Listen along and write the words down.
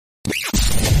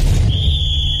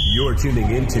You're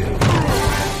tuning into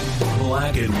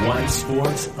Black and White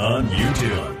Sports on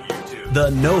YouTube.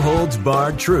 The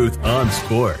no-holds-barred truth on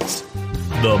sports.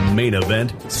 The main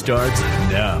event starts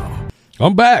now.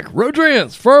 I'm back.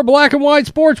 Rodrance for Black and White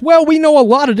Sports. Well, we know a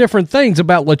lot of different things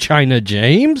about LaChina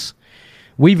James.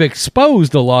 We've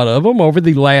exposed a lot of them over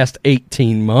the last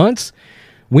 18 months.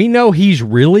 We know he's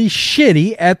really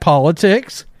shitty at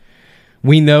politics.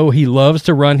 We know he loves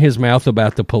to run his mouth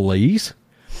about the police.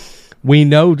 We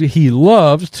know he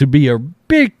loves to be a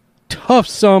big, tough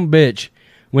sumbitch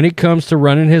when it comes to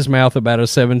running his mouth about a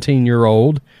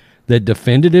 17-year-old that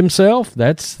defended himself.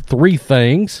 That's three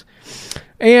things.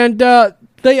 And the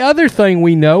other thing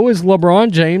we know is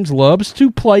LeBron James loves to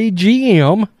play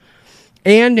GM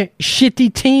and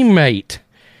shitty teammate.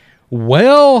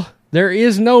 Well, there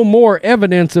is no more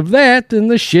evidence of that than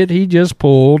the shit he just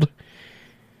pulled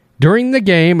during the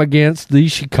game against the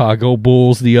Chicago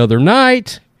Bulls the other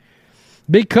night,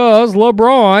 because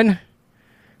LeBron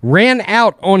ran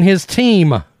out on his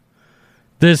team.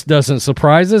 This doesn't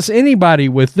surprise us. Anybody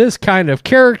with this kind of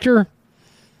character,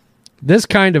 this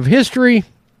kind of history,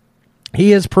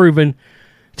 he has proven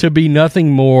to be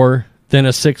nothing more than a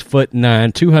 6'9",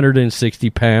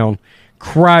 260-pound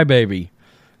crybaby.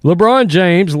 LeBron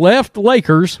James left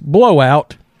Lakers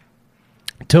blowout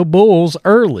to Bulls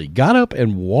early, got up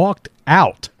and walked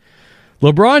out.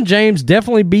 LeBron James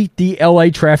definitely beat the LA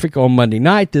traffic on Monday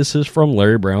night. This is from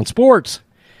Larry Brown Sports.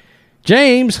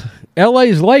 James,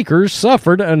 LA's Lakers,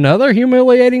 suffered another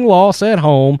humiliating loss at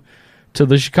home to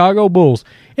the Chicago Bulls.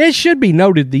 It should be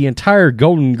noted the entire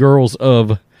Golden Girls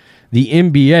of the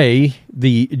NBA,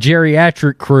 the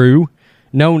geriatric crew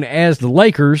known as the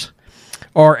Lakers,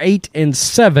 are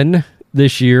 8-7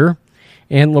 this year,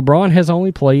 and LeBron has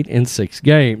only played in 6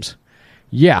 games.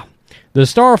 Yeah, the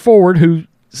star forward, who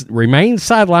remains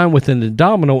sidelined with an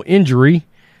abdominal injury,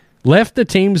 left the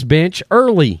team's bench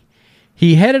early.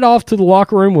 He headed off to the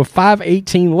locker room with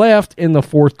 5:18 left in the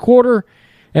fourth quarter,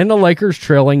 and the Lakers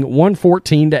trailing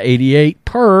 114-88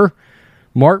 per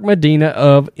Mark Medina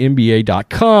of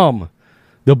NBA.com.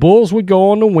 The Bulls would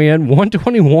go on to win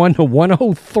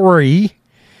 121-103.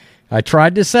 I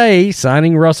tried to say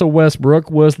signing Russell Westbrook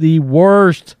was the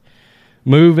worst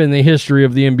move in the history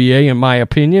of the NBA, in my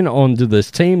opinion, onto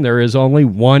this team. There is only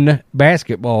one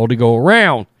basketball to go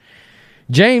around.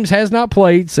 James has not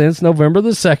played since November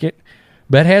the 2nd,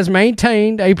 but has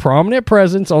maintained a prominent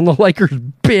presence on the Lakers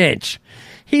bench.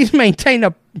 He's maintained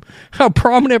a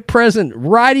prominent presence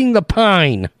riding the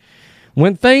pine.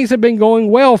 When things have been going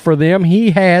well for them,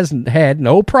 he has had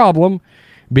no problem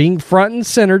being front and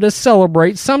center to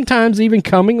celebrate, sometimes even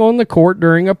coming on the court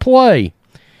during a play.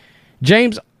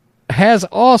 James has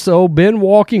also been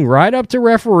walking right up to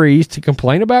referees to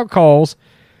complain about calls,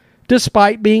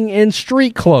 despite being in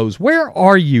street clothes. Where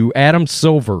are you, Adam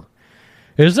Silver?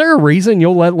 Is there a reason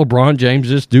you'll let LeBron James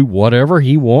just do whatever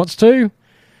he wants to?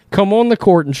 Come on the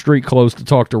court in street clothes to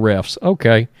talk to refs.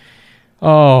 Okay.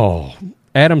 Oh,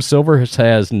 Adam Silver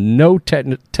has no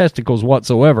testicles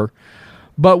whatsoever.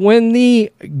 But when the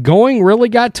going really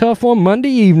got tough on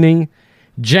Monday evening,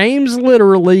 James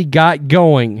literally got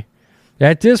going.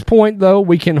 At this point, though,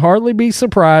 we can hardly be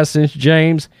surprised, since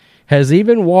James has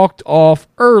even walked off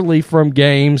early from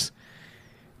games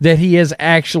that he has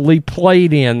actually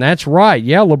played in. That's right.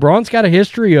 Yeah, LeBron's got a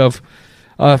history of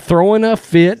throwing a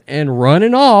fit and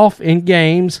running off in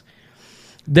games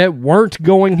that weren't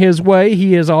going his way.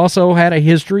 He has also had a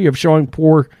history of showing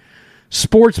poor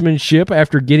sportsmanship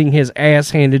after getting his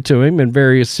ass handed to him in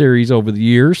various series over the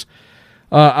years.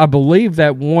 I believe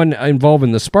that one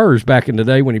involving the Spurs back in the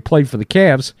day when he played for the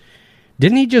Cavs,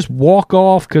 didn't he just walk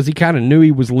off because he kind of knew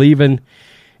he was leaving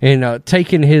and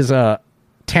taking his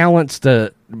talents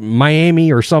to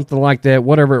Miami or something like that,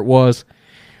 whatever it was,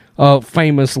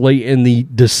 famously in the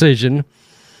decision,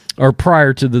 or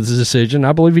prior to the decision?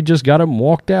 I believe he just got up and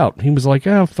walked out. He was like,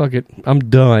 oh, fuck it, I'm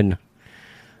done.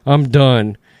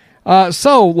 So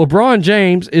LeBron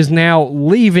James is now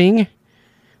leaving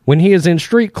when he is in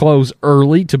street clothes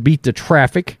early to beat the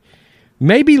traffic,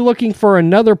 maybe looking for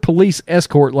another police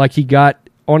escort like he got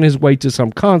on his way to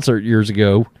some concert years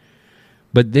ago,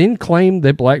 but then claimed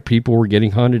that black people were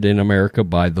getting hunted in America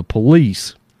by the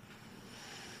police.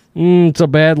 It's a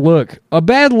bad look. A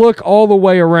bad look all the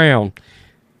way around.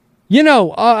 You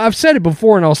know, I've said it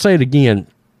before and I'll say it again.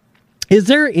 Is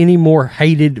there any more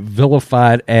hated,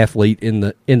 vilified athlete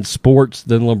in sports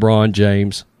than LeBron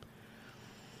James?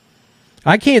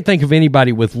 I can't think of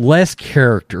anybody with less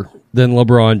character than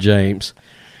LeBron James.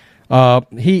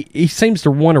 He seems to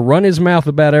want to run his mouth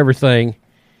about everything,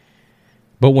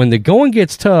 but when the going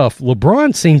gets tough,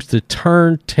 LeBron seems to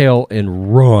turn tail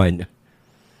and run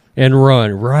and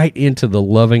run right into the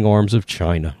loving arms of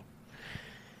China.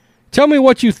 Tell me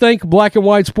what you think, black and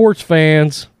white sports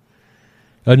fans.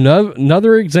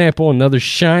 Another example, another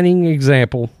shining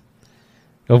example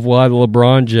of why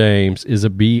LeBron James is a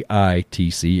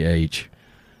bitch.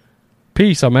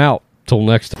 Peace, I'm out. Till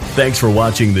next time. Thanks for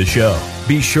watching the show.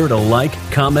 Be sure to like,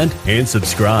 comment, and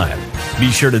subscribe. Be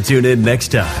sure to tune in next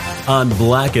time on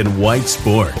Black and White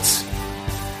Sports.